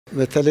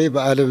በተለይ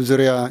በዓለም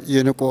ዙሪያ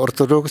የንቁ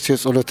ኦርቶዶክስ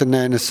የፀሎትና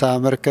የንስሃ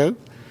መርከብ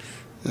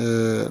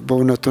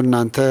በእውነቱ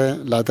እናንተ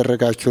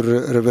ላደረጋችሁ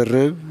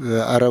ርብርብ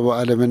አረቡ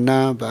ዓለምና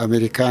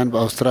በአሜሪካን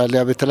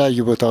በአውስትራሊያ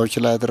በተለያዩ ቦታዎች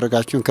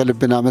ላደረጋችሁን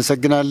ከልብ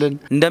እናመሰግናለን።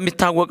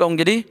 እንደሚታወቀው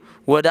እንግዲህ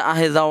ወደ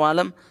አህዛው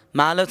ዓለም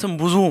ማለትም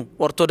ብዙ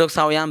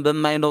ኦርቶዶክሳውያን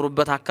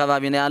በማይኖሩበት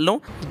አካባቢ ነው ያለው።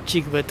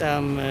 እጅግ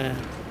በጣም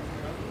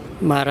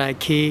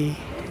ማራኪ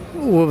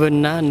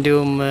ውብና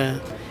እንዲሁም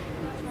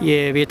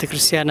የቤተ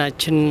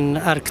ክርስቲያናችን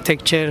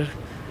አርኪቴክቸር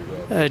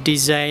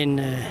ዲዛይን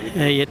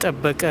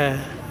የጠበቀ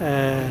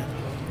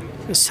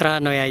ስራ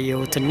ነው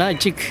ያየሁትና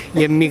እጅግ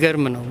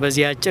የሚገርም ነው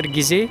በዚህ አጭር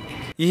ጊዜ።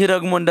 ይህ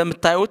ደግሞ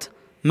እንደምታዩት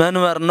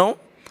መንበር ነው፣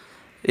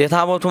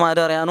 የታቦቱ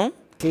ማደሪያ ነው።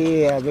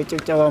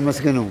 በጭብጨባ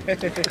መስግነው።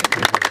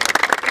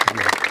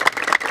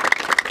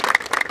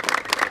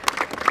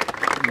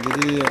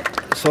 እንግዲህ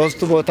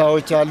 3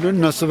 ቦታዎች አሉ።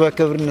 እነሱ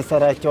በክብር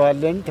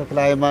እንሰራቸዋለን። ተክለ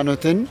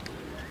ሃይማኖትን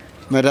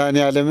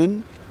መድኃኔዓለምን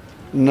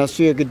እነሱ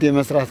የግድ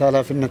መስራት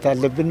ኃላፊነት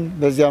አለብን።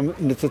 በዚያም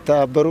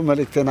እንድትተባበሩ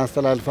መልእክቴን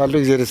አስተላልፋለሁ።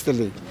 እግዚአብሔር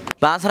ይስጥልኝ።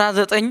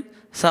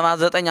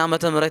 በ1979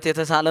 ዓመተ ምህረት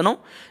የተሳለ ነው።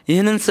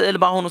 ይህንን ስዕል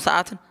በአሁኑ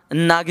ሰዓት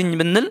እናግኝ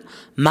ብንል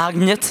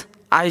ማግኘት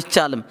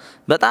አይቻልም።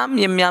 በጣም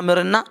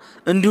የሚያምርና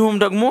እንዲሁም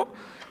ደግሞ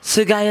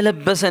ስጋ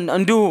የለበሰን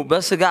እንዲሁ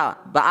በስጋ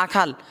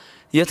በአካል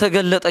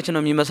የተገለጠች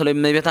ነው የሚመስለው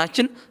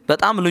የእመቤታችን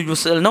በጣም ልዩ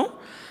ስዕል ነው።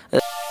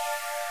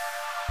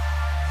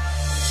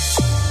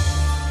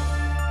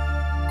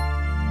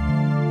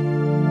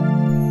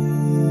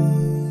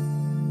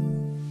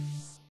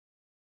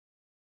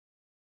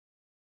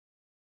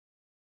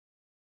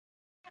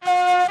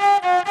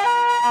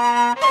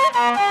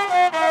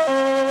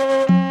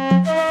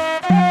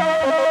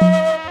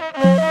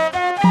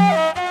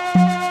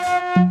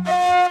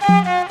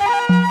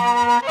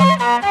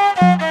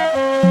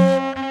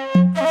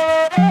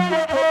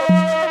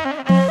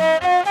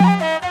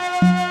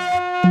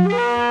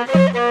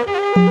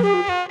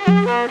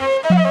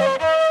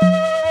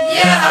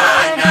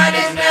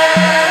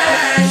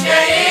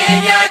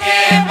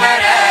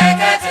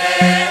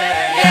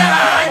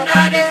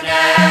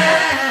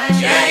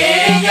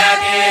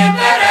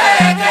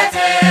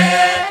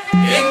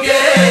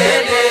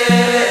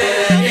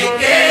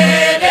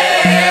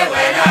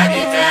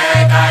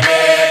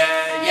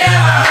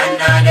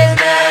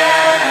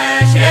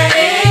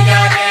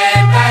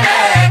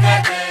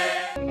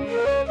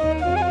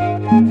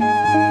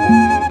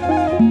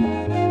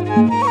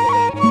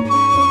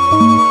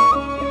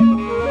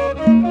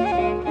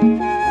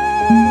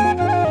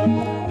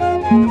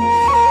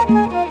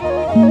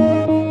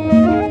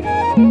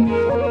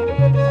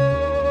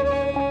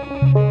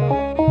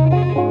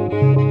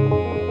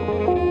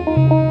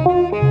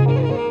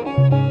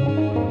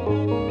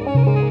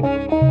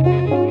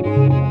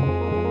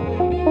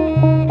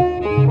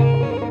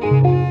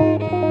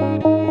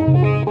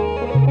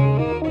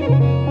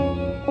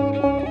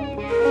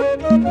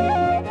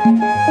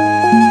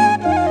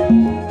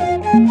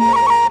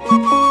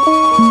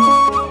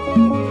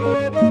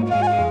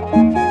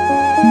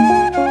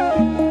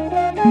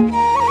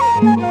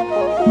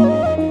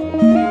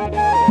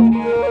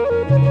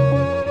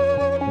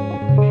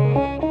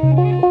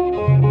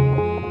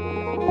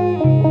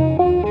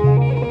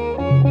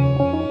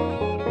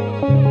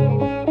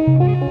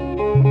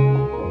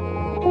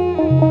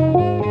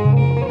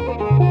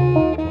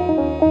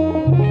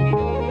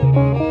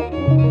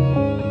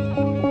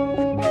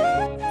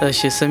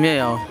 እሺ ስሜ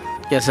ያው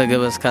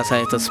የሰገበስ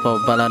ካሳይ ተስፋው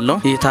ባላለው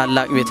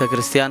የታላቅ ቤተ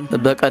ክርስቲያን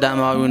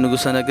በቀዳማዊው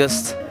ንጉሠ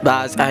ነገሥት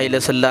በአፄ ኃይለ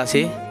ሥላሴ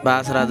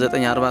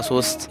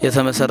በ1943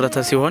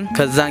 የተመሰረተ ሲሆን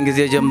ከዛን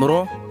ጊዜ ጀምሮ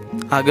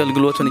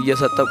አገልግሎቱን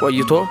እየሰጠ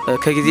ቆይቶ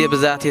ከጊዜ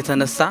ብዛት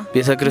የተነሳ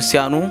ቤተ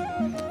ክርስቲያኑ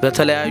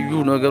በተለያዩ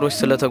ነገሮች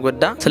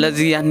ስለተጎዳ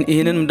ስለዚህ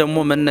ይህንንም ደግሞ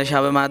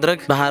መነሻ በማድረግ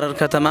በሐረር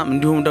ከተማ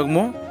እንዲሁም ደግሞ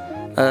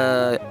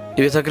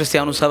የቤተ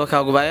ክርስቲያኑ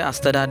ሰበካ ጉባኤ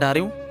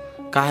አስተዳዳሪው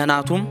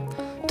ካህናቱም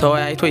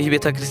ተወያይቶ ይህ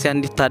ቤተ ክርስቲያን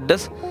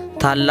እንዲታደስ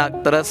ታላቅ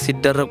ጥረት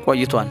ሲደረግ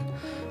ቆይቷል።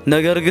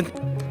 ነገር ግን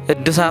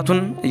እድሳቱን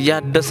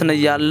ያደስነ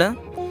ያለ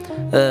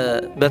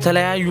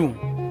በተለያዩ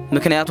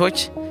ምክንያቶች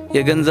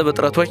የገንዘብ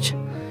እጥረቶች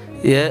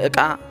የእቃ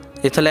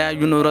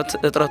የተለያዩ ንብረት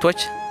እጥረቶች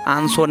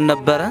አንሶን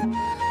ነበር።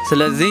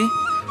 ስለዚህ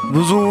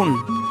ብዙውን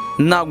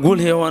እና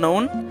ጉልህ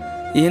የሆነውን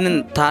ይህንን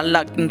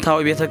ታላቅ ጥንታዊ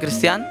ቤተ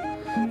ክርስቲያን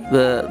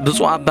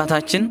በብፁዕ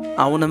አባታችን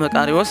አቡነ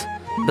መቃሪዎስ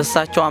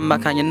በሳቸው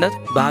አማካኝነት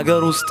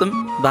በአገር ውስጥም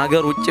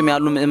በአገር ውጭም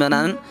ያሉ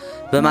ምእመናንን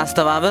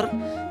በማስተባበር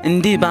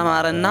እንዲህ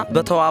ባማረና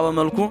በተዋበ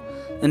መልኩ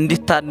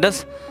እንዲታደስ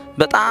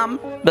በጣም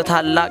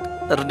በታላቅ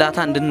እርዳታ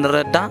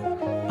እንድንረዳ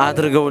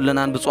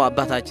አድርገውልናል ብፁዕ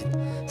አባታችን።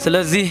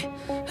 ስለዚህ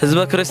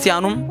ህዝበ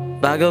ክርስቲያኑም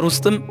በአገር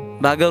ውስጥም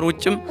በአገር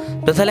ውጭም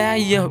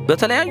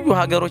በተለያዩ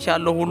ሀገሮች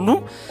ያለው ሁሉ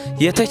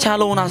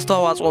የተቻለውን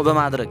አስተዋጽኦ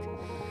በማድረግ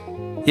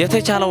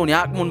የተቻለውን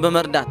ያቅሙን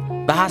በመርዳት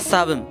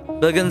በሐሳብም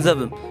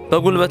በገንዘብም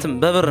በጉልበትም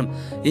በብርም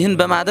ይህን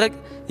በማድረግ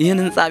ይህን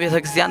ህንጻ ቤተ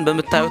ክርስቲያን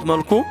በመታየት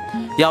መልኩ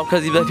ያው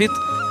ከዚህ በፊት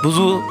ብዙ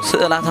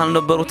ስዕላት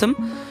አልነበሩትም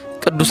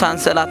ቅዱሳን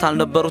ስዕላት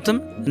አልነበሩትም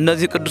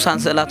እነዚህ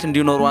ቅዱሳን ስዕላት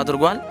እንዲኖሩ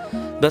አድርጓል።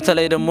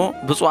 በተለይ ደግሞ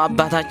ብፁዕ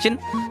አባታችን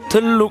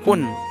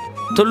ትልቁን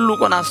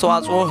ትልቁን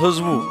አስተዋጽኦ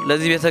ህዝቡ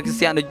ለዚህ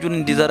ቤተክርስቲያን እጁን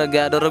እንዲዘረጋ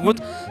ያደረጉት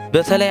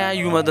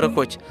በተለያዩ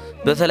መድረኮች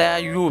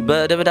በተለያዩ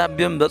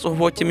በደብዳቤም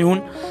በጽሁፎችም ይሁን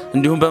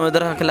እንዲሁም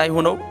በመድረክ ላይ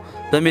ሆነው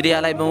በሚዲያ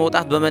ላይ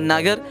በመውጣት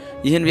በመናገር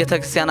ይህን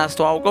ቤተክርስቲያን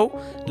አስተዋውቀው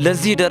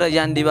ለዚህ ደረጃ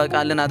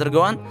እንዲበቃልን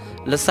አድርገዋል።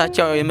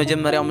 ለሳቸው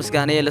የመጀመሪያው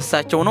ምስጋና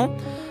ለሳቸው ነው።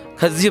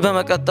 ከዚህ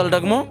በመቀጠል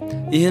ደግሞ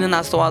ይህንን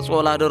አስተዋጽኦ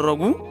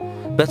ላደረጉ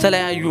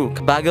በተለያዩ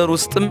በአገር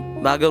ውስጥም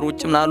በአገር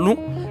ውጭም ላሉ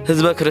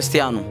ህዝበ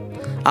ክርስቲያኑ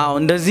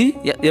እንደዚህ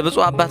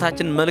የብፁዕ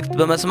አባታችን መልእክት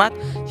በመስማት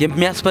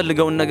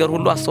የሚያስፈልገውን ነገር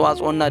ሁሉ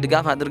አስተዋጽኦና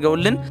ድጋፍ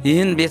አድርገውልን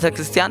ይህን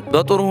ቤተክርስቲያን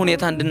በጥሩ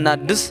ሁኔታ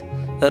እንድናድስ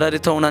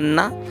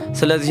ረድተውናልና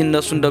ስለዚህ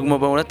እነሱን ደግሞ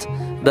በእውነት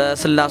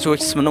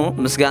በስላሴዎች ስም ነው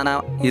ምስጋና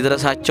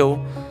ይድረሳቸው።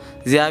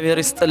 እግዚአብሔር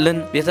ይስጥልን።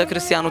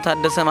 ቤተክርስቲያኑ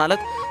ታደሰ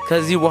ማለት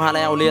ከዚህ በኋላ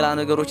ያው ሌላ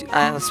ነገሮች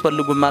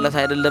አያስፈልጉም ማለት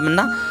አይደለምና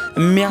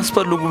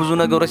የሚያስፈልጉ ብዙ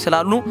ነገሮች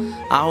ስላሉ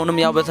አሁንም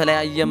ያው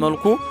በተለያየ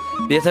መልኩ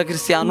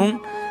ቤተክርስቲያኑን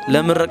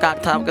ለምርቃት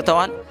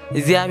ታብቅተዋል።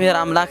 እግዚአብሔር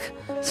አምላክ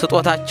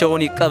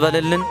ስጦታቸውን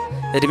ይቀበልልን፣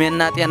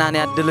 እድሜና ጤናን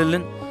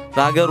ያድልልን።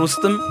 በአገር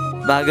ውስጥም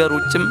በአገር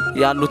ውጭም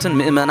ያሉትን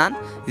ምእመናን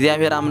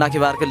እግዚአብሔር አምላክ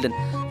ይባርክልን።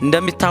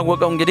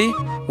 እንደሚታወቀው እንግዲህ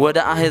ወደ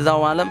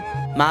አህዛው ዓለም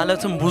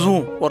ማለትም ብዙ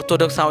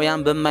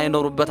ኦርቶዶክሳውያን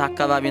በማይኖሩበት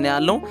አካባቢ ነው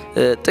ያለው።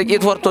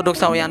 ጥቂት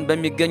ኦርቶዶክሳውያን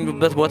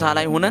በሚገኙበት ቦታ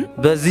ላይ ሆነን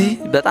በዚህ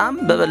በጣም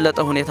በበለጠ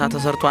ሁኔታ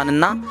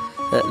ተሰርቷልና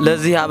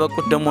ለዚህ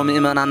ያበቁት ደግሞ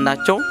ምእመናን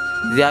ናቸው።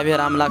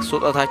 እግዚአብሔር አምላክ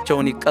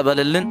ስጦታቸውን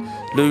ይቀበልልን፣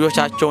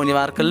 ልጆቻቸውን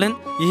ይባርክልን።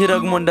 ይህ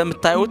ደግሞ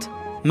እንደምታዩት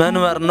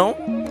መንበር ነው፣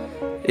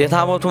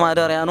 የታቦቱ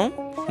ማደሪያ ነው፣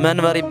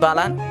 መንበር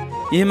ይባላል።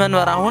 ይህ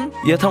መንበር አሁን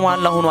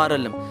የተሟላ ሆኖ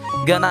አይደለም።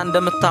 ገና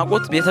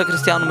እንደምታውቁት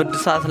ቤተክርስቲያኑ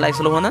እድሳት ላይ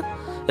ስለሆነ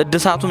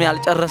እድሳቱም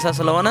ያልጨረሰ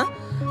ስለሆነ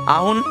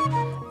አሁን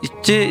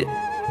እቺ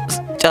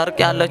ጨርቅ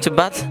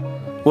ያለችባት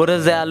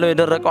ወደዛ ያለው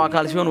የደረቀው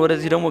አካል ሲሆን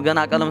ወደዚህ ደግሞ ገና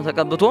ቀለም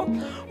ተቀብቶ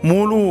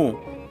ሙሉ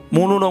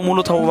ለሙሉ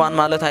ተውባን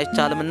ማለት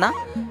አይቻልምና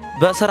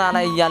በስራ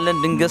ላይ ያለን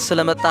ድንገት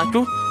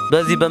ስለመጣችሁ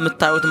በዚህ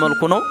በመታዩት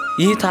መልኩ ነው።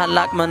 ይህ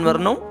ታላቅ መንበር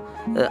ነው።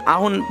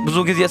 አሁን ብዙ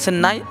ጊዜ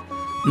ስናይ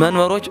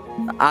መንበሮች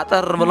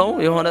አጠር ብለው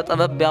የሆነ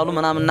ጠበብ ያሉ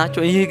ምናምን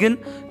ናቸው። ይህ ግን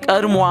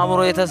ቀድሞ አብሮ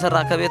የተሰራ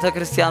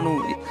ከቤተክርስቲያኑ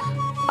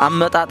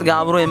አመጣጥ ጋር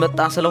አብሮ የመጣ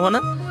ስለሆነ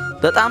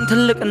በጣም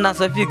ትልቅና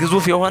ሰፊ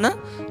ግዙፍ የሆነ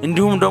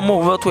እንዲሁም ደግሞ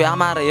ውበቱ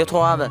ያማረ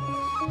የተዋበ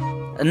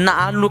እና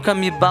አሉ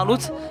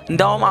ከሚባሉት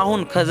እንዳውም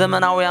አሁን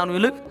ከዘመናዊያኑ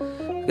ይልቅ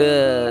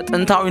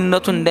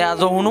ጥንታዊነቱን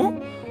እንደያዘው ሆኖ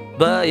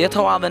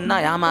በየተዋበና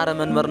ያማረ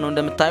መንበር ነው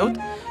እንደምታዩት።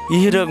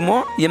 ይህ ደግሞ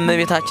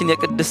የእመቤታችን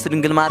የቅድስት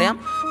ድንግል ማርያም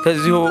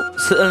ከዚሁ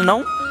ስዕል ነው።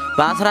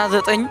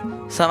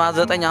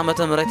 በ1979 ዓመተ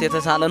ምህረት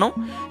የተሳለ ነው።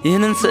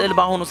 ይህንን ስዕል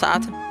በአሁኑ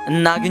ሰዓት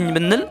እናግኝ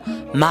ብንል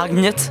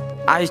ማግኘት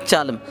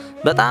አይቻልም።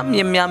 በጣም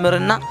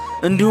የሚያምርና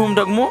እንዲሁም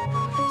ደግሞ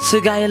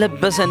ስጋ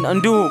የለበሰን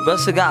እንዲሁ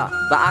በስጋ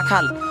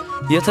በአካል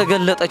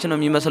የተገለጠች ነው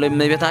የሚመስለው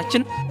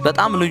የእመቤታችን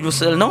በጣም ልዩ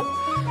ስዕል ነው።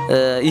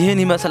 ይህን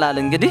ይመስላል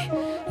እንግዲህ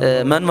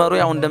መንበሩ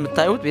ያው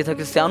እንደምታዩት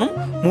ቤተክርስቲያኑ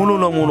ሙሉ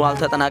ለሙሉ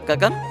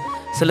አልተጠናቀቀም።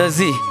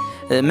 ስለዚህ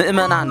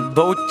ምእመናን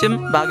በውጭም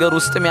በአገር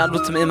ውስጥም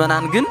ያሉት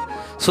ምእመናን ግን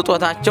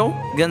ስጦታቸው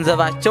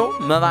ገንዘባቸው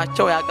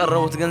መባቸው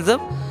ያቀረቡት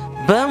ገንዘብ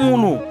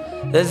በሙሉ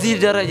እዚህ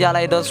ደረጃ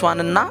ላይ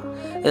ደርሷንና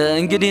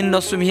እንግዲህ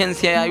እነሱም ይሄን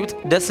ሲያዩት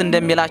ደስ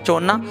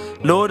እንደሚላቸውና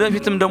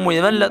ለወደፊትም ደግሞ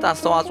የበለጠ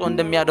አስተዋጽኦ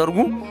እንደሚያደርጉ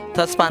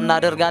ተስፋ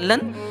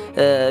እናደርጋለን።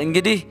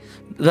 እንግዲህ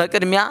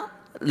በቅድሚያ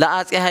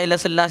ለአጼ ኃይለ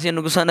ሥላሴ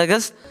ንጉሠ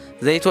ነገሥት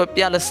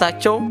ዘኢትዮጵያ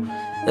ለሳቸው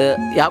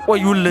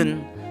ያቆዩልን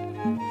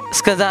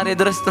እስከዛሬ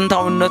ድረስ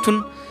ጥንታዊነቱን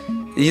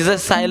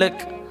ይዘት ሳይለቅ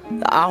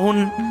አሁን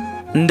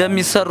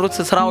እንደሚሰሩት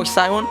ስራዎች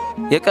ሳይሆን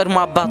የቀድሞ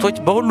አባቶች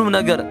በሁሉም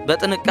ነገር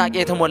በጥንቃቄ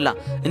የተሞላ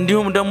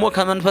እንዲሁም ደግሞ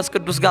ከመንፈስ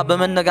ቅዱስ ጋር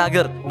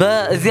በመነጋገር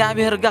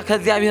በእግዚአብሔር ጋር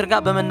ከእግዚአብሔር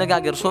ጋር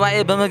በመነጋገር ሱባኤ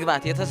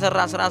በመግባት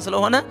የተሰራ ስራ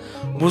ስለሆነ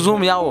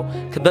ብዙም ያው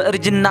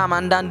በእርጅና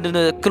አንዳንድ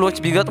እክሎች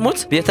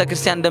ቢገጥሙት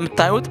ቤተክርስቲያን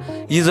እንደምታዩት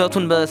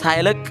ይዘቱን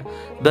ሳይለቅ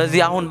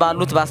በዚህ አሁን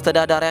ባሉት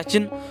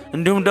ባስተዳዳሪያችን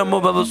እንዲሁም ደግሞ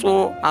በብፁዕ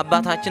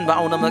አባታችን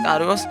በአቡነ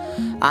መቃርዮስ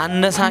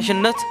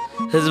አነሳሽነት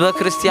ህዝበ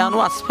ክርስቲያኑ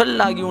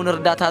አስፈላጊውን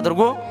እርዳታ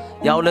አድርጎ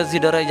ያው ለዚህ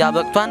ደረጃ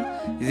በቅቷን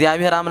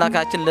እግዚአብሔር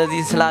አምላካችን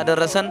ለዚህ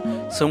ስላደረሰን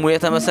ስሙ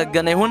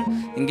የተመሰገነ ይሁን።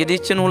 እንግዲህ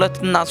እቺን 2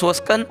 እና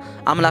 3 ቀን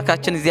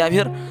አምላካችን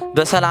እግዚአብሔር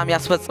በሰላም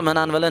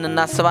ያስፈጽመናን ብለን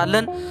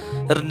እናስባለን።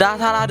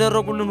 እርዳታ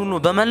ላደረጉልን ሁሉ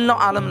በመላው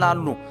ዓለም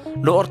ላሉ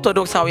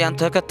ለኦርቶዶክሳውያን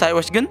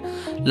ተከታዮች ግን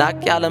ላቅ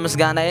ያለ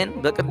ምስጋናዬን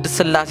በቅድስት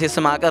ሥላሴ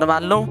ስም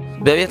አቀርባለሁ።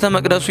 በቤተ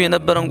መቅደሱ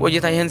የነበረን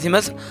ቆይታ ይሄን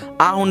ሲመስል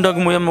አሁን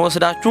ደግሞ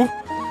የምወስዳችሁ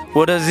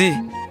ወደዚህ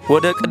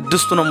ወደ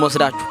ቅድስቱ ነው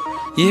የምወስዳችሁ።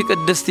 ይህ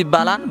ቅድስት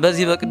ይባላል።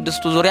 በዚህ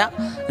በቅድስቱ ዙሪያ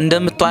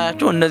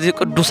እንደምታያቸው እነዚህ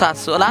ቅዱሳት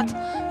ስዕላት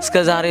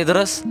እስከዛሬ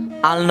ድረስ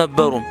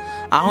አልነበሩም።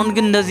 አሁን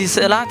ግን እነዚህ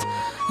ስዕላት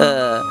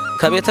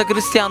ከቤተ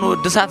ክርስቲያኑ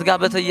እድሳት ጋር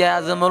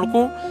በተያያዘ መልኩ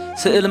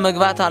ስዕል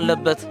መግባት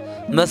አለበት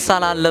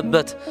መሳል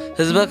አለበት።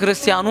 ህዝበ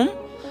ክርስቲያኑም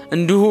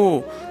እንዲሁ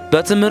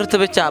በትምህርት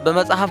ብቻ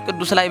በመጽሐፍ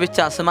ቅዱስ ላይ ብቻ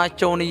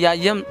ስማቸውን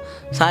ያያየም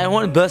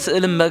ሳይሆን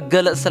በስዕል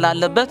መገለጽ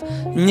ስላለበት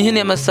እኚህን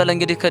የመሰለ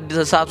እንግዲህ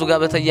ከእድሳቱ ጋር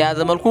በተያያዘ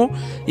መልኩ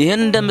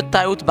ይሄን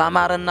እንደምታዩት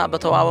በአማረና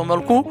በተዋበ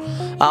መልኩ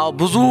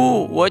ብዙ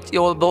ወጪ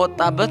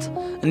በወጣበት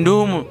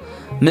እንዲሁም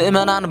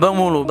ምእመናን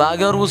በሙሉ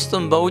በአገር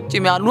ውስጥም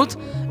በውጭም ያሉት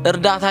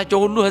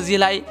እርዳታቸው ሁሉ እዚህ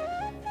ላይ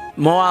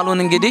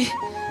መዋሉን እንግዲህ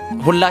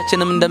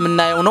ሁላችንም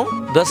እንደምናየው ነው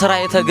በስራ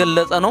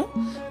የተገለጸ ነው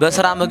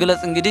በስራ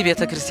መግለጽ እንግዲህ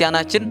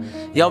ቤተክርስቲያናችን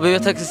ያው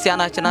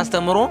በቤተክርስቲያናችን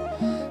አስተምሮ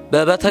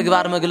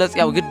በተግባር መግለጽ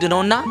ያው ግድ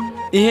ነውና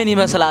ይሄን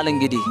ይመስላል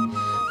እንግዲህ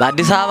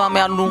በአዲስ አበባም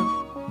ያሉ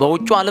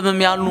በውጭ ዓለምም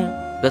ያሉ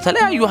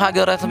በተለያዩ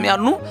ሀገራትም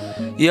ያሉ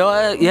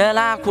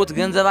የላኩት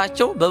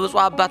ገንዘባቸው በብፁዕ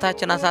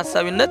አባታችን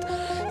አሳሳቢነት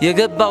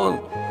የገባው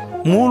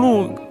ሙሉ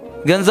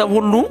ገንዘብ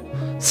ሁሉ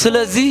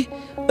ስለዚህ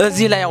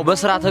እዚህ ላይ ያው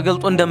በስራ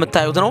ተገልጦ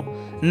እንደምታዩት ነው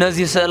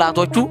እነዚህ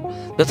ስዕላቶቹ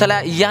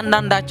በተለይ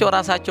እያንዳንዳቸው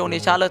ራሳቸውን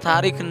የቻለ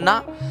ታሪክና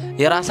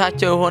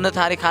የራሳቸው የሆነ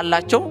ታሪክ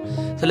አላቸው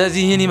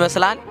ስለዚህ ይህን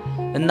ይመስላል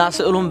እና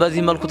ስዕሉም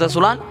በዚህ መልኩ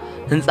ተስሏል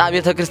ህንጻ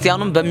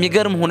ቤተክርስቲያኑም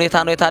በሚገርም ሁኔታ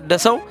ነው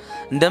የታደሰው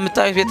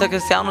እንደምታዩት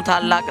ቤተክርስቲያኑ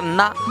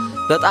ታላቅና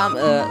በጣም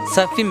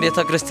ሰፊም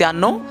ቤተክርስቲያን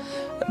ነው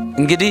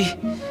እንግዲህ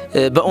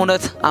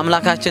በእውነት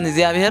አምላካችን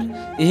እግዚአብሔር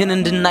ይህን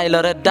እንድናይ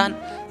ለረዳን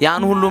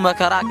ያን ሁሉ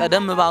መከራ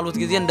ቀደም ባሉት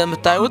ጊዜ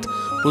እንደምታዩት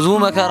ብዙ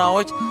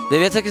መከራዎች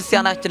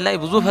በቤተክርስቲያናችን ላይ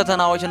ብዙ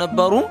ፈተናዎች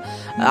ነበሩ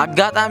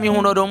አጋጣሚ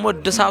ሆኖ ደግሞ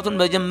እድሳቱን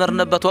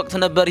በጀመርንበት ወቅት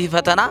ነበር ይህ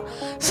ፈተና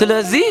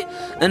ስለዚህ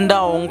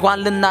እንዳው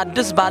እንኳን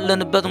ልናድስ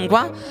ባለንበት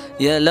እንኳን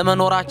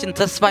ለመኖራችን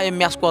ተስፋ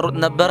የሚያስቆርጥ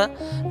ነበር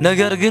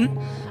ነገር ግን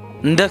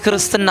እንደ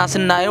ክርስትና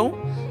ስናየው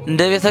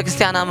እንደ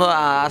ቤተክርስቲያን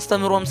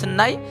አስተምሮም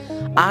ስናይ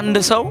አንድ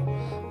ሰው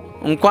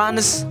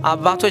እንኳንስ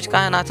አባቶች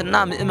ካህናትና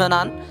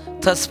ምእመናን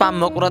ተስፋ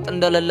መቁረጥ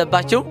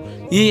እንደሌለባቸው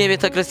ይህ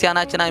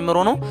የቤተክርስቲያናችን አይምሮ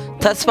ነው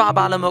ተስፋ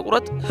ባለ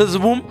መቁረጥ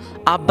ህዝቡም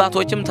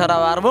አባቶችም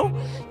ተራባርበው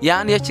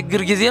ያን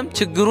የችግር ጊዜም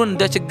ችግሩን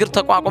እንደ ችግር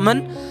ተቋቁመን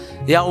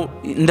ያው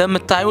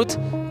እንደምታዩት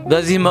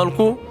በዚህ መልኩ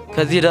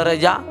ከዚህ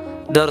ደረጃ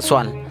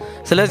ደርሷል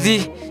ስለዚህ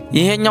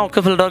ይሄኛው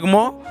ክፍል ደግሞ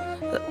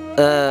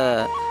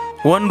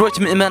ወንዶች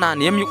ምእመናን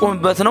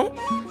የሚቆሙበት ነው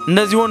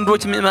እነዚህ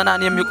ወንዶች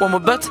ምእመናን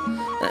የሚቆሙበት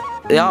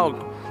ያው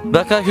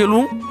በከፊሉ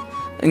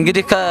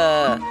እንግዲህ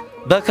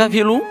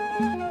በከፊሉ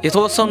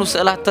የተወሰኑ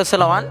ስዕላት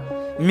ተስለዋል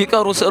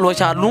የሚቀሩ ስዕሎች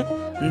አሉ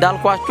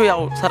እንዳልኳችሁ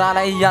ያው ስራ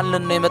ላይ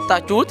ያለን ነው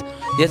የመጣችሁት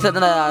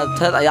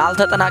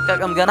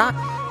ያልተጠናቀቀም ገና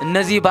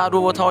እነዚህ ባዶ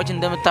ቦታዎች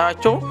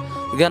እንደምታያቸው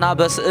ገና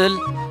በስዕል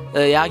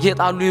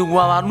ያጌጣሉ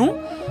ይዋባሉ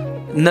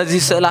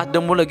እነዚህ ስዕላት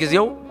ደግሞ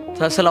ለጊዜው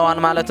ተስለዋል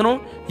ማለት ነው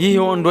ይህ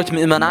የወንዶች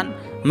ምእመናን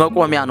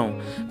መቆሚያ ነው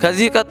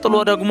ከዚህ ቀጥሎ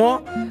ደግሞ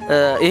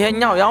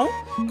ይሄኛው ያው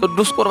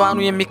ቅዱስ ቁርባኑ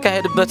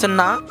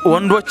የሚካሄድበትና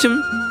ወንዶችም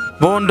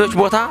በወንዶች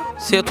ቦታ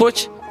ሴቶች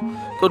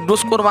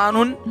ቅዱስ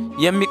ቁርባኑን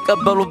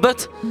የሚቀበሉበት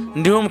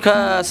እንዲሁም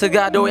ከስጋ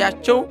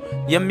ደውያቸው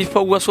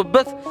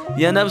የሚፈወሱበት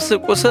የነፍስ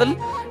ቁስል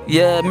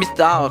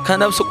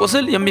ከነፍስ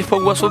ቁስል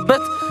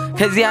የሚፈወሱበት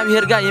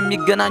ከእግዚአብሔር ጋር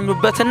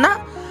የሚገናኙበትና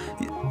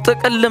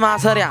ጥቅል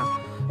ማሰሪያ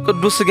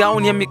ቅዱስ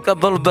ስጋውን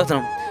የሚቀበሉበት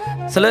ነው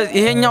ስለዚህ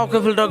ይሄኛው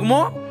ክፍል ደግሞ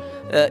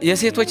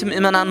የሴቶች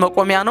ምእመናን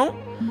መቆሚያ ነው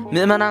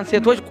ምእመናን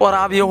ሴቶች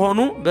ቆራብ የሆኑ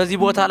በዚህ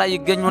ቦታ ላይ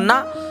ይገኙና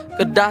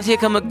ቅዳሴ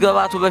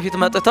ከመገባቱ በፊት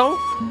መጥተው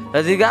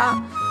እዚህ ጋር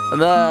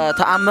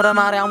ተአምረ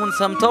ማርያምን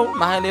ሰምተው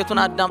ማህሌቱን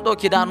አዳምጠው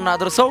ኪዳኑን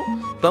አድርሰው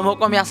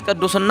በመቆም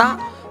ያስቀድሱና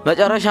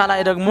መጨረሻ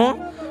ላይ ደግሞ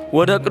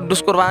ወደ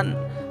ቅዱስ ቁርባን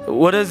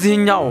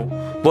ወደዚህኛው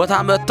ቦታ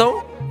መጥተው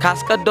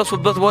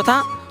ካስቀደሱበት ቦታ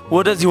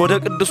ወደዚህ ወደ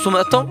ቅዱሱ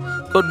መጥተው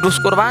ቅዱስ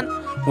ቁርባን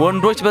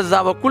ወንዶች በዛ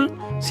በኩል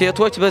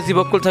ሴቶች በዚህ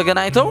በኩል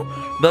ተገናኝተው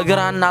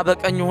በግራና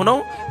በቀኝ ሆነው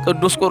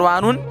ቅዱስ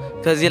ቁርባኑን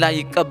ከዚህ ላይ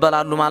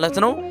ይቀበላሉ ማለት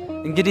ነው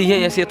እንግዲህ ይሄ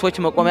የሴቶች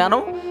መቆሚያ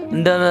ነው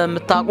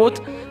እንደምታውቁት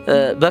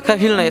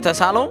በከፊል ነው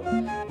የተሳለው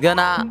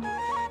ገና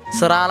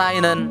ስራ ላይ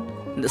ነን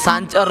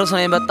ሳንጨርስ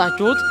ነው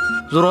የመጣችሁት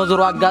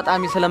ዙሮ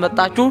አጋጣሚ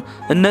ስለመጣችሁ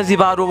እነዚህ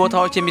ባዶ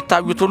ቦታዎች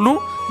የሚታዩት ሁሉ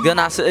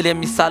ገና ስዕል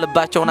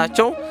የሚሳልባቸው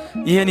ናቸው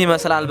ይሄን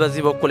ይመስላል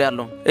በዚህ በኩል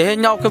ያለው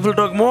ይሄኛው ክፍል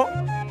ደግሞ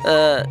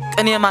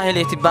ቅኔ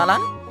ማህሌት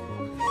ይባላል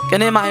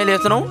ቅኔ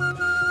ማህሌት ነው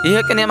ይሄ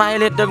ቅኔ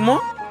ማህሌት ደግሞ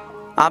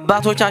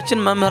አባቶቻችን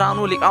መምህራኑ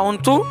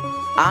ሊቃውንቱ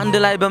አንድ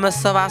ላይ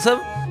በመሰባሰብ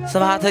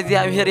ስብሐተ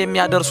እግዚአብሔር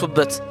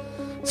የሚያደርሱበት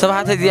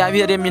ስብሐተ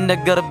እግዚአብሔር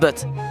የሚነገርበት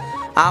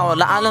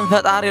ለዓለም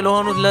ፈጣሪ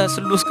ለሆኑት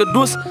ለስሉስ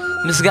ቅዱስ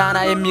ምስጋና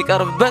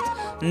የሚቀርብበት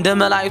እንደ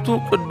መላእክቱ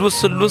ቅዱስ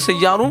ስሉስ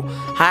እያሉ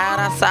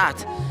 24 ሰዓት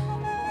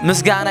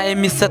ምስጋና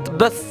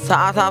የሚሰጥበት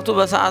ሰዓታቱ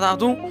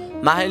በሰዓታቱ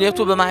ማህሌቱ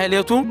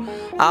በማህሌቱ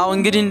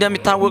እንግዲህ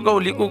እንደሚታወቀው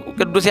ሊቁ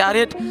ቅዱስ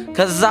ያሬድ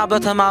ከዛ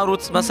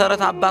በተማሩት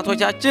መሰረት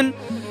አባቶቻችን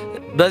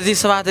በዚህ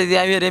ስብሐተ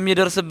እግዚአብሔር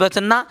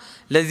የሚደርስበትና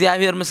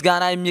ለእግዚአብሔር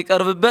ምስጋና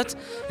የሚቀርብበት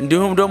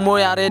እንዲሁም ደግሞ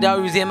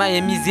ያሬዳዊ ዜማ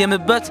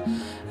የሚዜምበት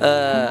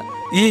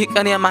ይህ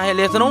ቅኔ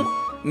ማህሌት ነው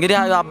እንግዲህ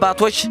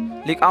አባቶች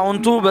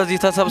ሊቃውንቱ በዚህ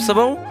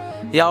ተሰብስበው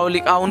ያው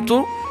ሊቃውንቱ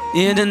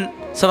ይህንን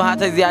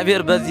ስብሐተ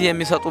እግዚአብሔር በዚህ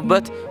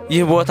የሚሰጡበት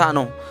ይህ ቦታ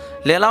ነው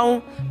ሌላው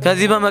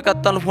ከዚህ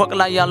በመቀጠል ፎቅ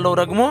ላይ ያለው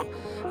ደግሞ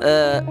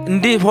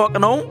እንዲህ ፎቅ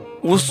ነው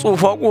ውስጡ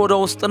ፎቁ ወደ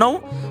ውስጥ ነው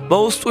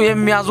በውስጡ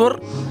የሚያዞር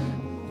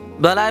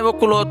በላይ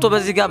በኩል ወጥቶ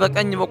በዚህ ጋር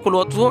በቀኝ በኩል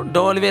ወጥቶ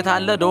ደወል ቤት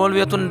አለ ደወል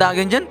ቤቱን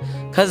እንዳገኘን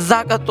ከዛ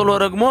ቀጥሎ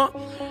ደግሞ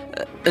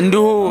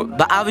እንዲሁ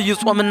በአብይ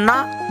ጾምና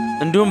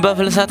እንዲሁም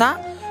በፍልሰታ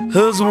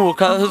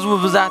ከህዝቡ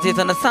ብዛት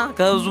የተነሳ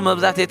ከህዝቡ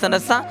መብዛት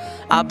የተነሳ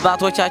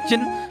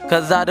አባቶቻችን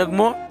ከዛ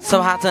ደግሞ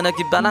ስብሐተ ነግ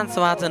ይባላል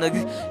ስብሐተ ነግ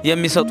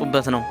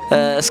የሚሰጡበት ነው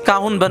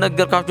እስካሁን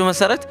በነገርኳችሁ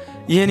መሰረት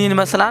ይህንን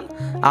ይመስላል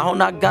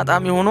አሁን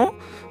አጋጣሚ ሆኖ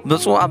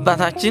ብፁዕ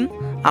አባታችን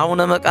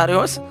አቡነ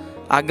መቃርዮስ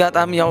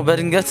አጋጣሚ ያው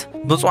በድንገት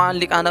ብፁዓን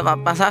ሊቃነ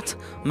ጳጳሳት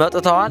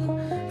መጥተዋል።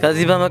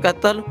 ከዚህ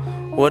በመቀጠል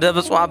ወደ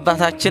ብፁዕ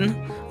አባታችን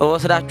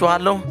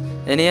እወስዳችኋለሁ።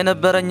 እኔ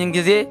የነበረኝን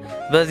ጊዜ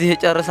በዚህ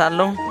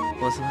እጨርሳለሁ።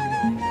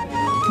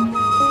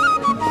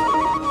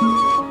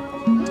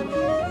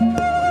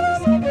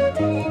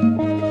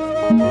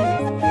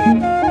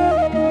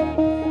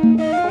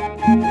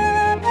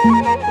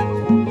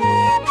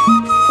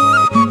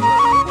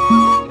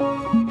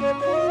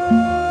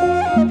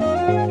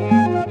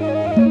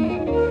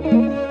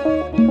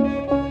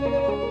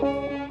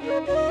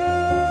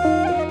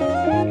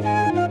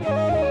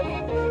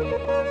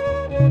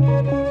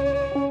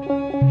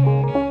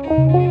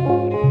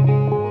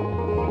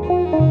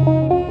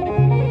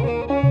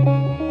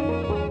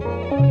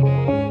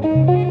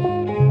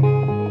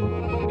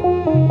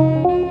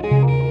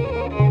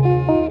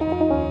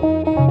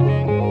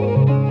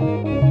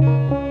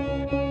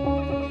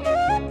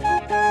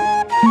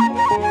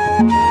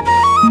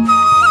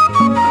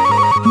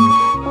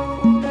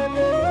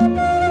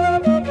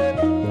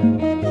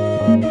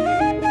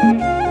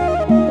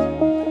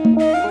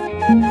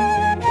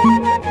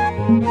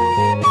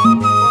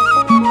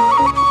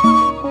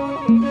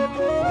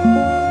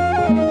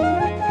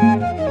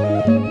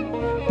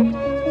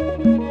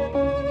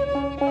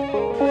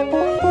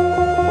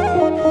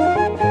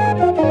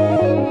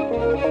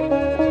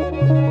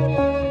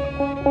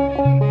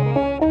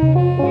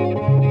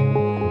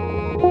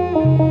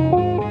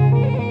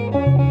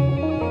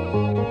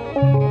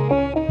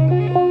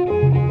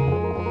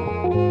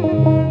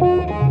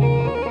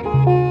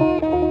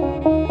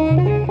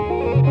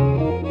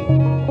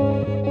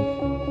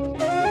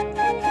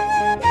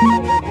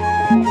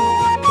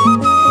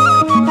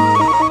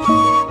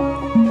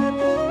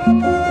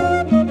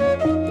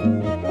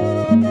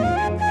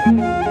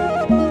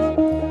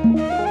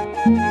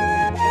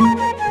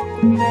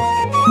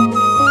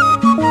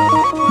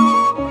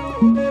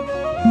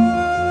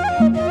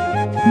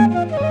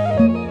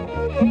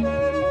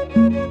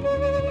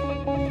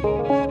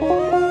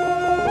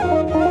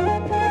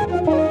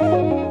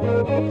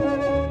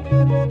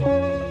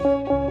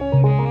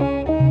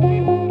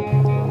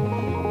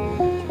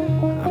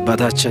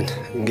 አባታችን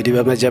እንግዲህ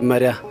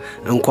በመጀመሪያ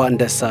እንኳን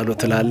ደስ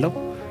አሎት እላለሁ።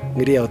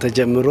 እንግዲህ ያው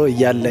ተጀምሮ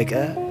እያለቀ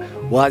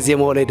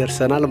ዋዜማው ላይ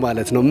ደርሰናል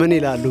ማለት ነው። ምን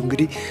ይላሉ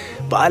እንግዲህ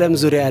በዓለም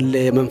ዙሪያ ያለ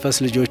የመንፈስ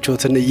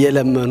ልጆቾትን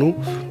እየለመኑ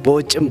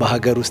በውጭም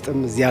በሀገር ውስጥም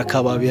እዚህ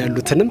አካባቢ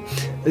ያሉትንም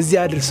እዚህ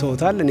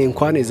አድርሰውታል። እኔ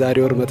እንኳን የዛሬ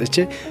ወር መጥቼ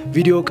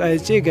ቪዲዮ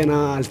ቀርጬ ገና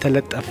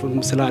አልተለጠፈም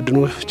ስለ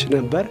አድኖች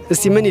ነበር።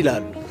 እስቲ ምን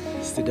ይላሉ?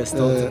 እስቲ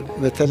ደስታው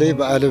በተለይ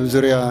በዓለም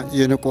ዙሪያ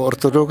የንቁ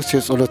ኦርቶዶክስ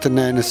የፀሎትና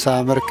የንስሃ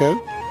መርከብ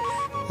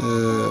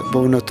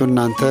በእውነቱ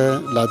እናንተ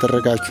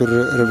ላደረጋችሁ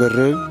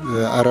ርብርብ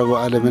አረቡ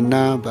ዓለምና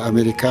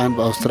በአሜሪካን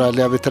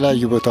በአውስትራሊያ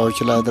በተለያዩ ቦታዎች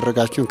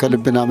ላደረጋችሁን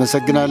ከልብ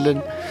እናመሰግናለን።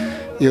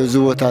 የብዙ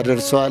ቦታ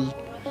ደርሷል።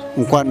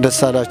 እንኳን ደስ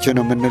አላችሁ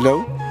ነው የምንለው።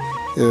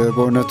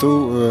 በእውነቱ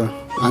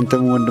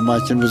አንተም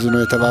ወንድማችን ብዙ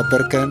ነው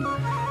የተባበርከን።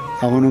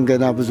 አሁንም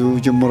ገና ብዙ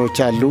ጅምሮች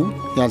አሉ፣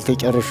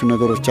 ያልተጨረሱ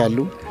ነገሮች አሉ።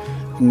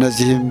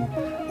 እነዚህም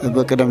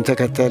በቅደም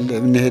ተከተል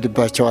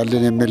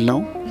እንሄድባቸዋለን የሚል ነው።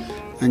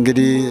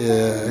 እንግዲህ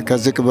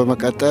ከዝቅ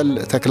በመቀጠል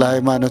ተክለ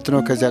ሃይማኖት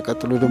ነው። ከዚያ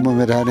ቀጥሎ ደግሞ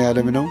መድኃኔ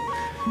ዓለም ነው።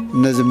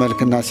 እነዚህ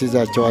መልክና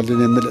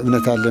ሲዛቸዋልን የሚል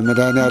እምነት አለ።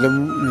 መድኃኔ ዓለም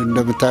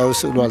እንደምታየው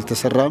ስዕሉ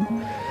አልተሰራም፣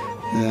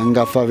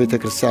 አንጋፋ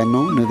ቤተክርስቲያን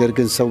ነው። ነገር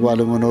ግን ሰው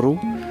አለመኖሩ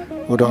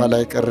ወደ ኋላ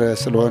ይቀር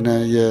ስለሆነ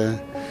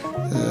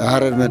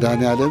የሐረር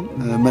መድኃኔ ዓለም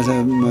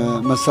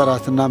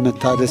መሰራትና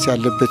መታደስ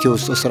ያለበት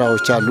የውስጥ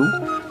ስራዎች አሉ።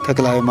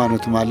 ተክለ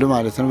ሃይማኖትም አለ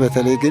ማለት ነው።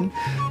 በተለይ ግን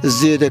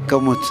እዚህ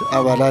የደከሙት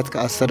አባላት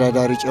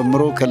ከአስተዳዳሪ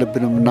ጨምሮ ከልብ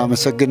ነው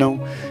እናመሰግነው።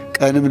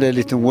 ቀንም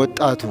ሌሊትም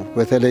ወጣቱ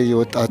በተለይ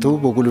ወጣቱ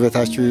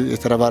በጉልበታችሁ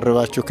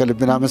የተረባረባችሁ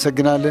ከልብ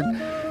እናመሰግናለን።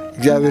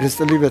 እግዚአብሔር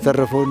ይስጥልኝ።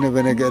 በተረፈው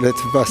በነገ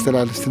ዕለት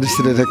ባስተላለፍ ትንሽ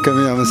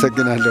ስለደከመኝ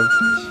አመሰግናለሁ።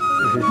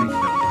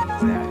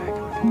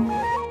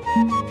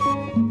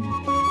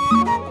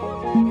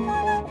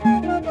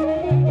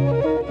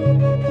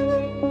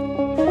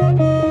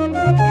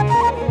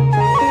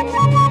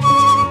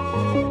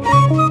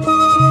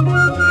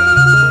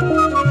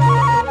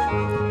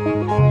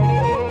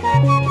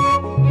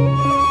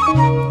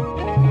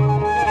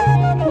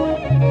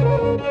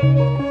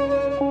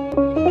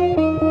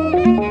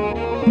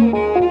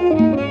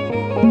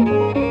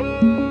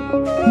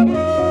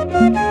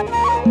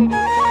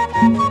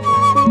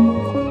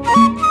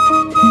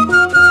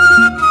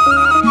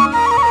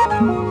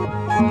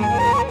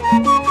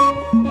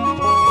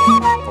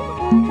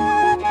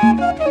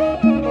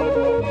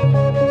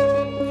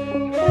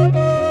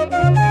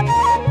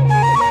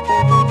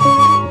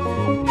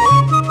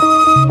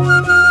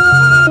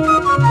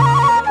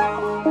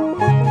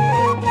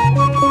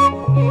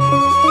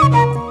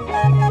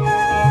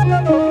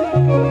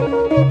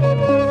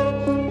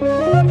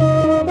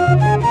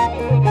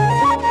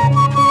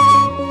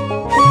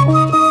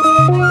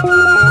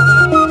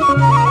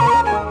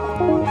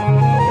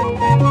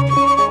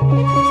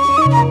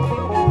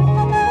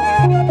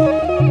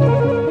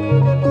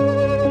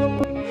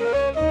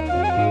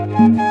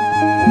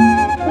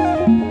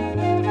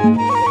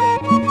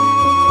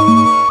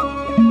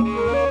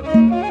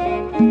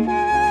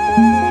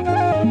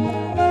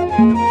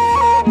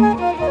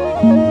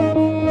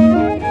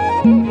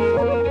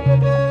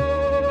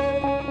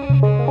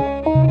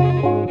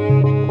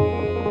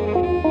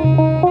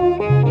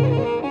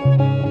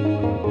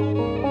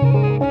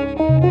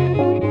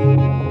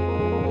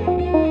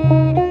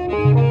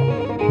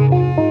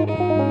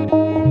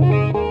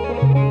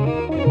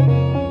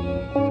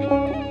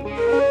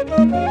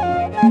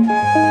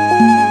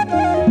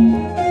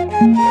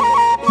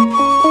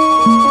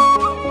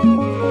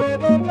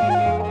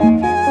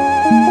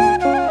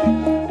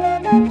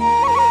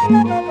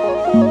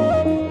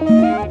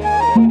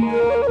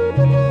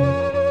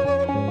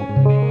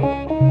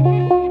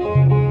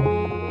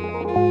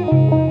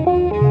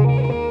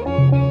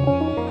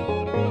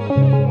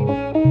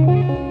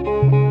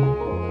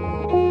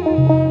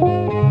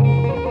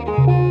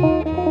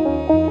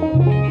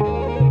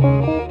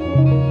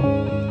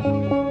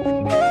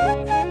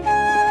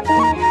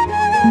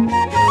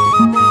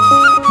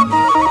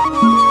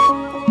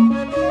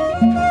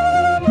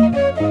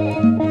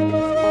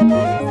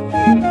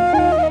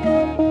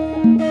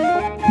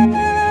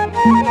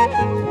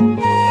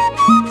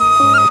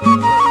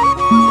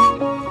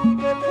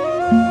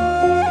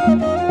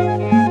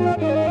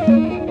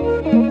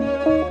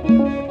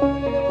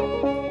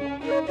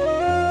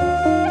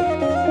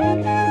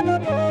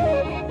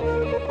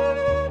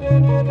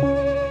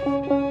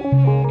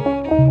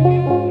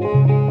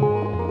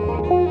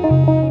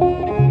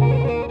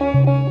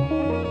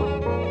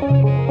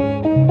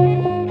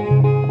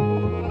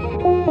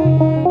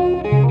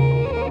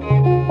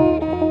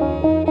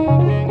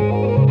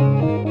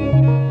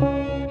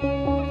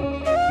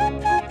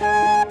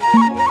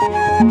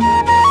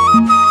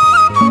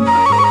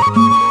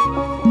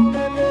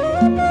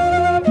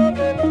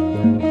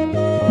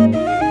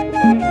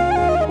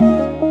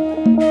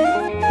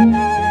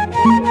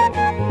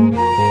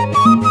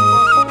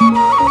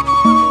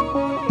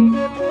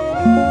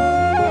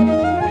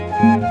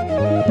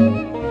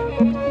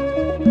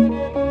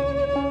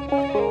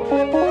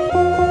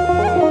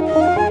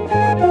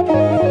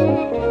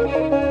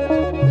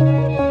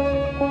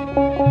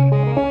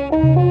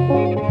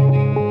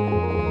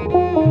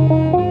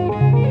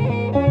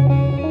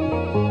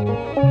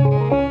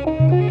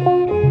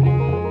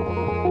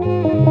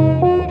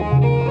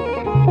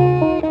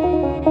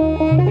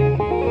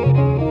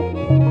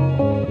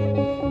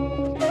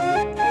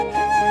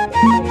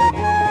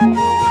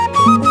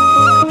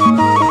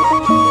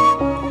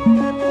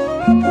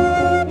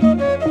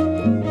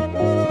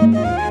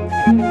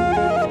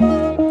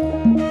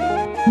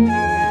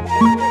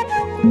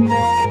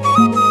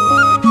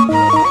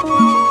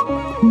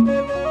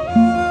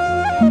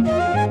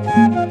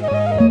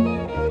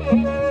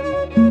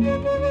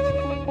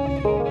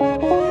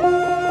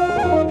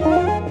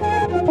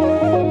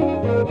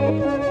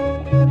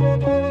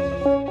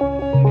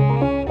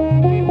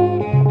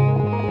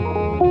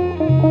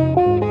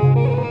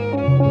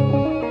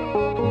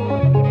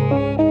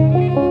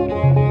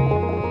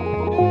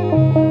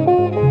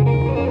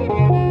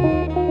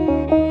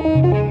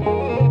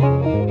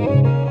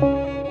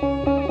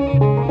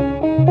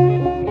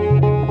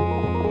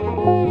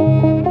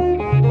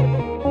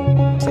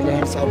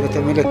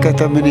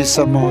 ምን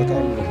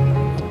ይሰማዎታል?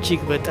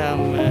 እጅግ በጣም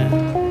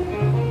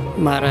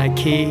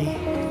ማራኪ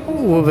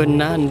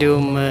ውብና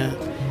እንዲሁም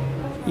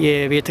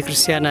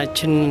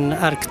የቤተክርስቲያናችን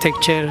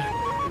አርኪቴክቸር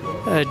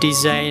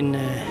ዲዛይን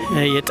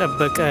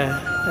የጠበቀ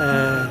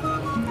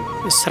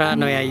ስራ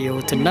ነው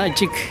ያየሁትና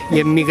እጅግ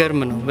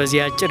የሚገርም ነው።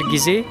 በዚህ አጭር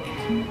ጊዜ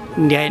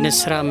እንዲህ አይነት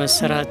ስራ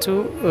መሰራቱ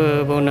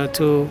በእውነቱ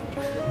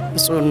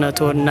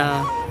ብፁዕነቱና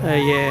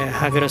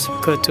የሀገረ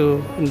ስብከቱ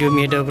እንዲሁም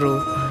የደብሩ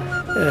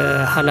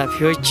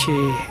ኃላፊዎች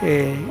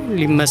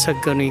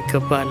ሊመሰገኑ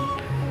ይገባል።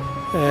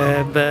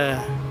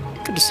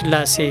 በቅድስት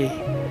ሥላሴ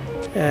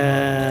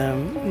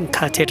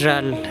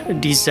ካቴድራል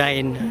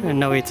ዲዛይን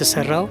ነው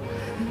የተሰራው።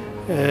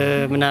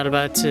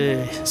 ምናልባት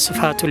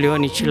ስፋቱ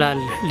ሊሆን ይችላል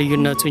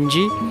ልዩነቱ እንጂ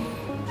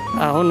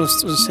አሁን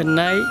ውስጡን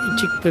ስናይ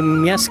እጅግ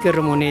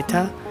በሚያስገርም ሁኔታ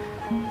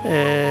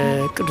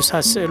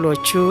ቅዱሳት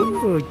ስዕሎቹ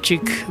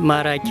እጅግ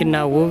ማራኪና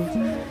ውብ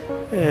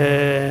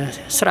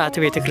ስርዓተ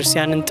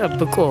ቤተክርስቲያንን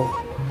ጠብቆ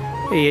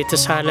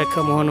የተሳለ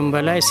ከመሆኑም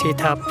በላይ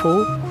ሴታፑ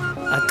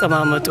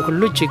አቀማመጡ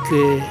ሁሉ እጅግ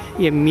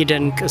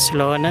የሚደንቅ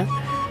ስለሆነ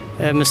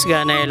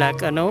ምስጋና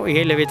የላቀ ነው። ይሄ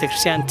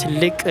ለቤተክርስቲያን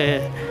ትልቅ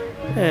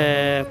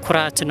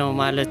ኩራት ነው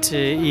ማለት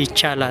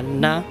ይቻላል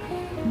እና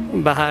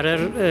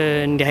በሐረር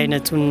እንዲህ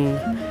አይነቱን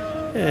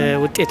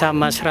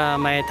ውጤታማ ስራ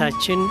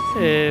ማየታችን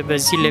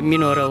በዚህ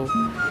ለሚኖረው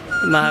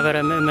ማህበረ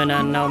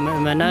ምእመናንና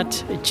ምእመናት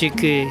እጅግ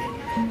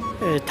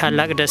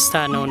ታላቅ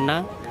ደስታ ነውና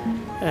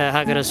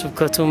ሀገረ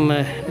ስብከቱም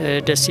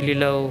ደስ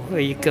ሊለው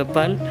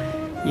ይገባል።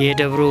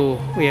 የደብሩ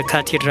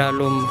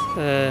የካቴድራሉም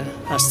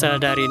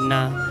አስተዳዳሪና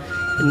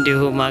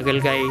እንዲሁም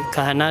አገልጋይ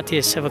ካህናት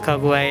የሰበካ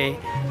ጉባኤ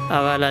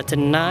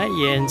አባላትና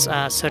የህንጻ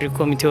ሰሪ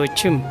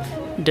ኮሚቴዎችም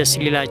ደስ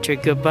ሊላቸው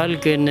ይገባል።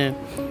 ግን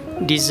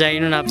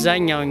ዲዛይኑን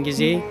አብዛኛውን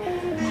ጊዜ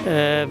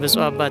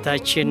ብፁዕ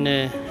አባታችን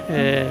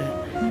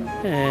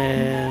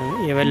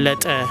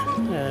የበለጠ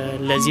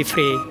ለዚህ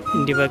ፍሬ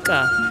እንዲበቃ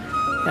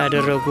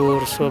ያደረጉ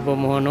እርሶ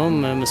በመሆኑም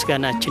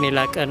ምስጋናችን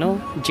የላቀ ነው።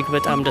 እጅግ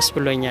በጣም ደስ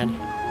ብሎኛል።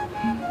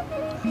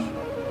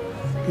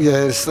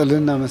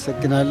 የስልን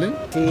አመሰግናለን።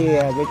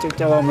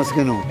 በጭብጨባ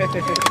መስግነው።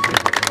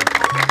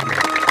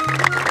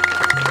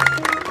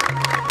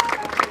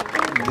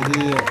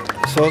 እንግዲህ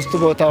 3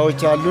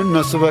 ቦታዎች አሉ።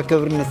 እነሱ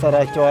በክብር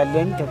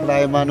እንሰራቸዋለን። ተክለ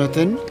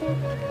ሃይማኖትን፣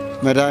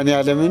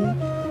 መድኃኔዓለምን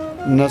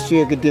እነሱ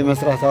የግድ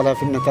መስራት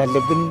ኃላፊነት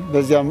አለብን።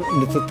 በዚያም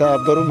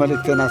እንድትተባበሩ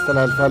መልእክቴን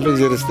አስተላልፋለሁ።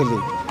 እግዚአብሔር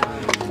ይስጥልኝ።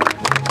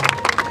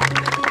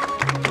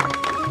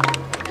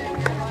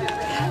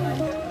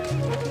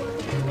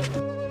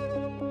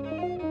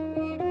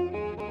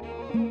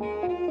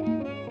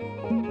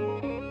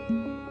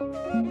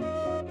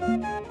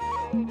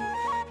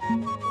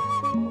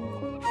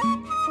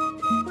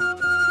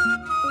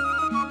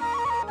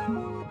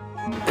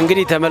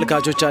 እንግዲህ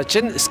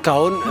ተመልካቾቻችን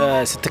እስካሁን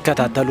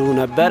ስትከታተሉ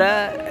ነበረ።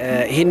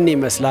 ይህን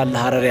ይመስላል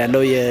ሐረር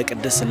ያለው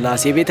የቅድስት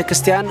ሥላሴ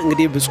ቤተክርስቲያን።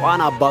 እንግዲህ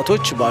ብፁዓን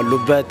አባቶች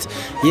ባሉበት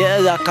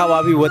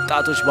የአካባቢ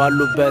ወጣቶች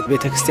ባሉበት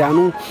ቤተክርስቲያኑ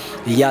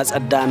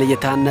እያጸዳን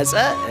እየታነጸ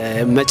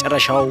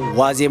መጨረሻው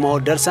ዋዜማው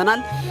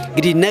ደርሰናል።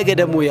 እንግዲህ ነገ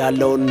ደግሞ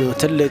ያለውን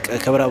ትልቅ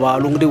ክብረ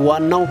በዓሉ እንግዲህ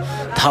ዋናው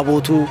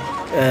ታቦቱ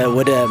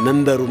ወደ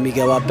መንበሩ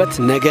የሚገባበት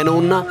ነገ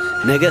ነውና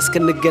ነገ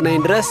እስክንገናኝ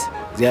ድረስ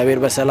እግዚአብሔር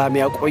በሰላም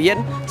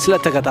ያቆየን።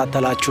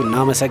 ስለተከታተላችሁ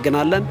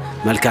እናመሰግናለን።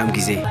 መልካም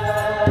ጊዜ።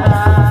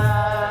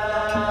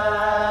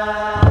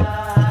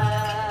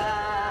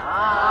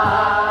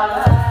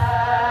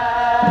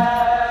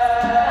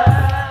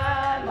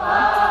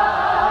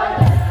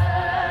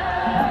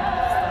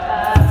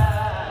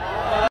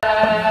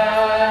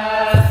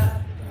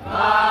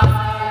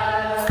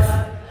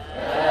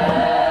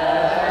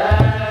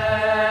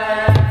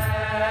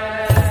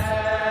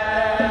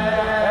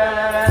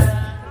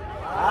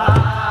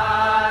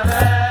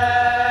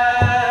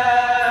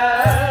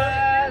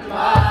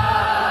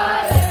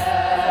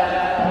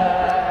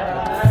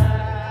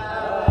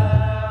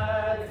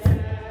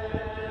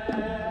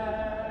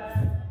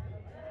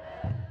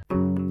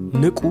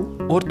 ንቁ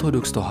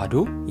ኦርቶዶክስ ተዋህዶ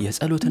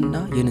የፀሎትና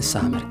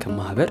የንስሃ መርከብ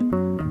ማህበር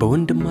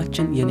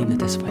በወንድማችን የኔነ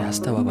ተስፋዬ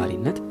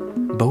አስተባባሪነት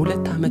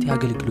በ2 ዓመት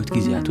የአገልግሎት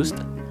ጊዜያት ውስጥ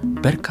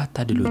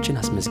በርካታ ድሎችን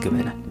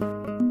አስመዝግበናል።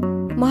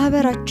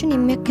 ማህበራችን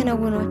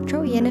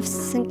የሚያከናውናቸው የነፍስ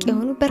ስንቅ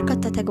የሆኑ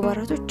በርካታ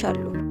ተግባራቶች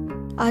አሉ።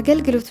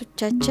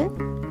 አገልግሎቶቻችን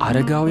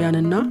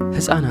አረጋውያንና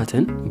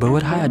ህፃናትን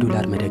በወር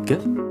 $20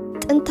 መደገፍ፣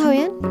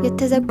 ጥንታውያን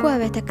የተዘጉ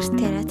አብያተ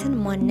ክርስቲያናትን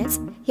ማነጽ፣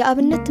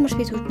 የአብነት ትምህርት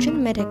ቤቶችን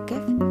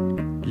መደገፍ፣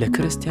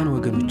 ለክርስቲያን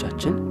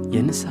ወገኖቻችን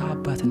የንስሐ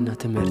አባትና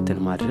ትምህርትን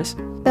ማድረስ፣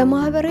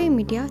 በማህበራዊ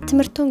ሚዲያ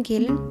ትምህርት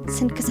ወንጌልን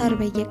ስንክሳር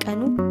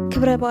በየቀኑ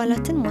ክብረ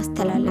በዓላትን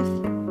ማስተላለፍ፣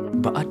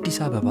 በአዲስ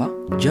አበባ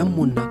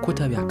ጀሞና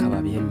ኮተቤ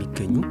አካባቢ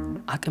የሚገኙ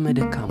አቅመ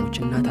ደካሞች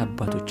እናት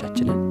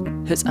አባቶቻችንን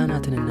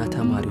ህፃናትንና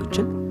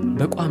ተማሪዎችን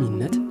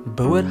በቋሚነት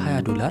በወር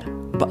 $20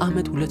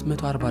 በአመት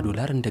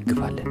 $240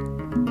 እንደግፋለን።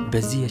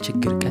 በዚህ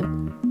የችግር ቀን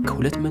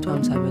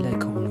ከ250 በላይ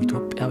ከሆኑ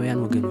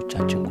ኢትዮጵያውያን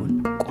ወገኖቻችን ጎን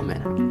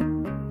ቆመናል።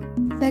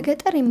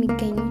 በገጠር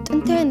የሚገኙ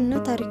ጥንታውያንና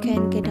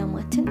ታሪካውያን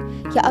ገዳማትን፣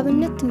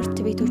 የአብነት ትምህርት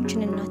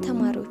ቤቶችንና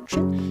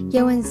ተማሪዎችን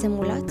የወንዝ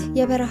ሙላት፣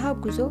 የበረሃ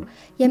ጉዞ፣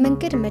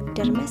 የመንገድ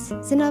መደርመስ፣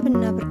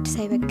 ዝናብና ብርድ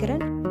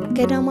ሳይበግረን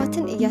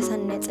ገዳማትን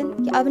እያሳነጽን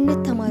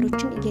የአብነት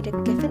ተማሪዎችን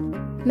እየደገፍን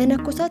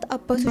መነኮሳት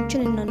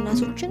አባቶችንና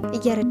እናቶችን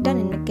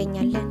እየረዳን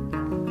እንገኛለን።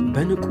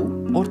 በንቁ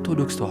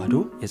ኦርቶዶክስ ተዋህዶ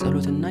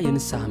የፀሎትና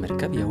የንስሃ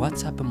መርከብ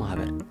የዋትሳፕ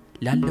ማህበር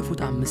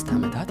ላለፉት 5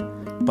 ዓመታት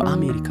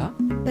በአሜሪካ፣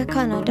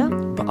 በካናዳ፣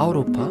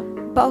 በአውሮፓ፣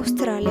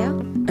 በአውስትራሊያ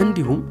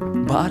እንዲሁም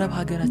በአረብ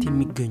ሀገራት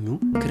የሚገኙ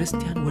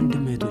ክርስቲያን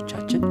ወንድም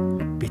እህቶቻችን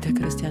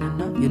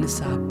ቤተክርስቲያንና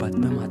የንስሃ አባት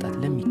በማጣት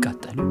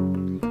ለሚቃጠሉ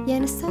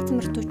የንስሃ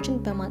ትምህርቶችን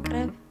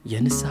በማቅረብ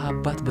የንስሃ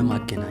አባት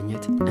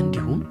በማገናኘት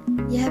እንዲሁም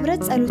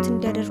የህብረት ጸሎት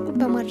እንዲያደርጉ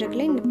በማድረግ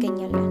ላይ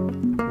እንገኛለን።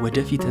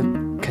 ወደፊትም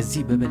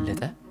ከዚህ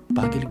በበለጠ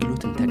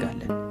በአገልግሎት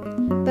እንተጋለን።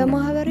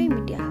 በማህበራዊ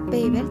ሚዲያ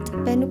በይበልጥ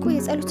በንቁ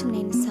የፀሎትና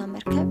የንስሃ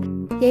መርከብ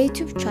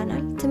የዩቲዩብ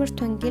ቻናል ትምህርት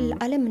ወንጌል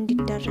ለዓለም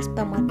እንዲዳረስ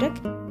በማድረግ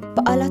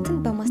በዓላትን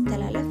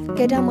በማስተላለፍ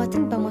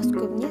ገዳማትን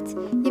በማስጎብኘት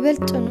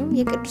ይበልጥኑ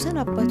የቅዱሳን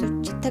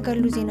አባቶች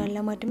የተጋሉ ዜናን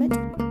ለማድመጥ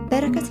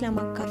በረከት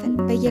ለማካፈል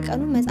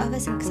በየቀኑ መጽሐፈ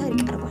ስንክሳር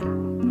ይቀርባል።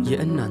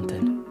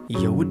 የእናንተን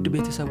የውድ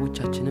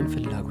ቤተሰቦቻችንን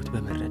ፍላጎት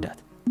በመረዳት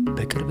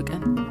በቅርብ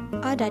ቀን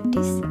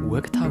አዳዲስ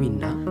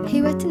ወቅታዊና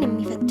ህይወትን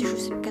የሚፈትሹ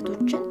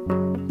ስብከቶችን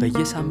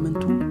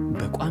በየሳምንቱ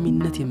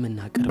በቋሚነት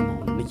የምናቀርብ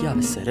መሆኑን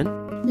እያበሰርን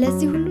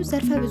ለዚህ ሁሉ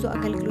ዘርፈ ብዙ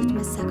አገልግሎት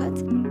መሳካት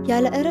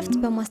ያለ እረፍት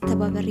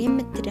በማስተባበር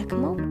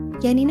የምትደክመው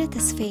የኔነ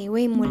ተስፋዬ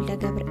ወይም ወልደ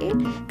ገብርኤል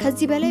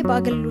ከዚህ በላይ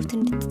በአገልግሎት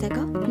እንድትተጋ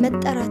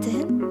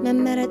መጠራትህን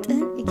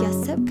መመረጥህን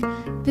እያሰብክ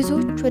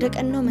ብዙዎች ወደ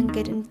ቀናው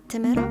መንገድ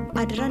እንድትመራ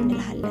አድራ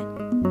እንልሃለን።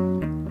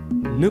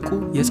 ንቁ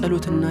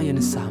የፀሎትና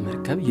የንስሃ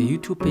መርከብ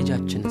የዩቲዩብ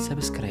ፔጃችንን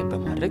ሰብስክራይብ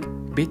በማድረግ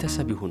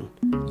ቤተሰብ ይሁኑ።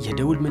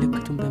 የደውል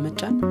ምልክቱን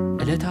በመጫን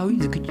ዕለታዊ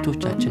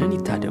ዝግጅቶቻችንን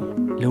ይታደሙ፣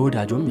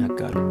 ለወዳጆም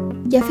ያጋሩ።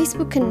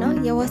 የፌስቡክ እና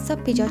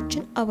የዋትሳፕ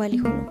ፔጃችን አባል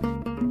ይሁኑ።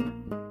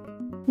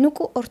 ንቁ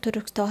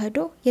ኦርቶዶክስ ተዋህዶ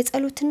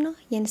የፀሎትና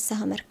የንስሃ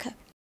መርከብ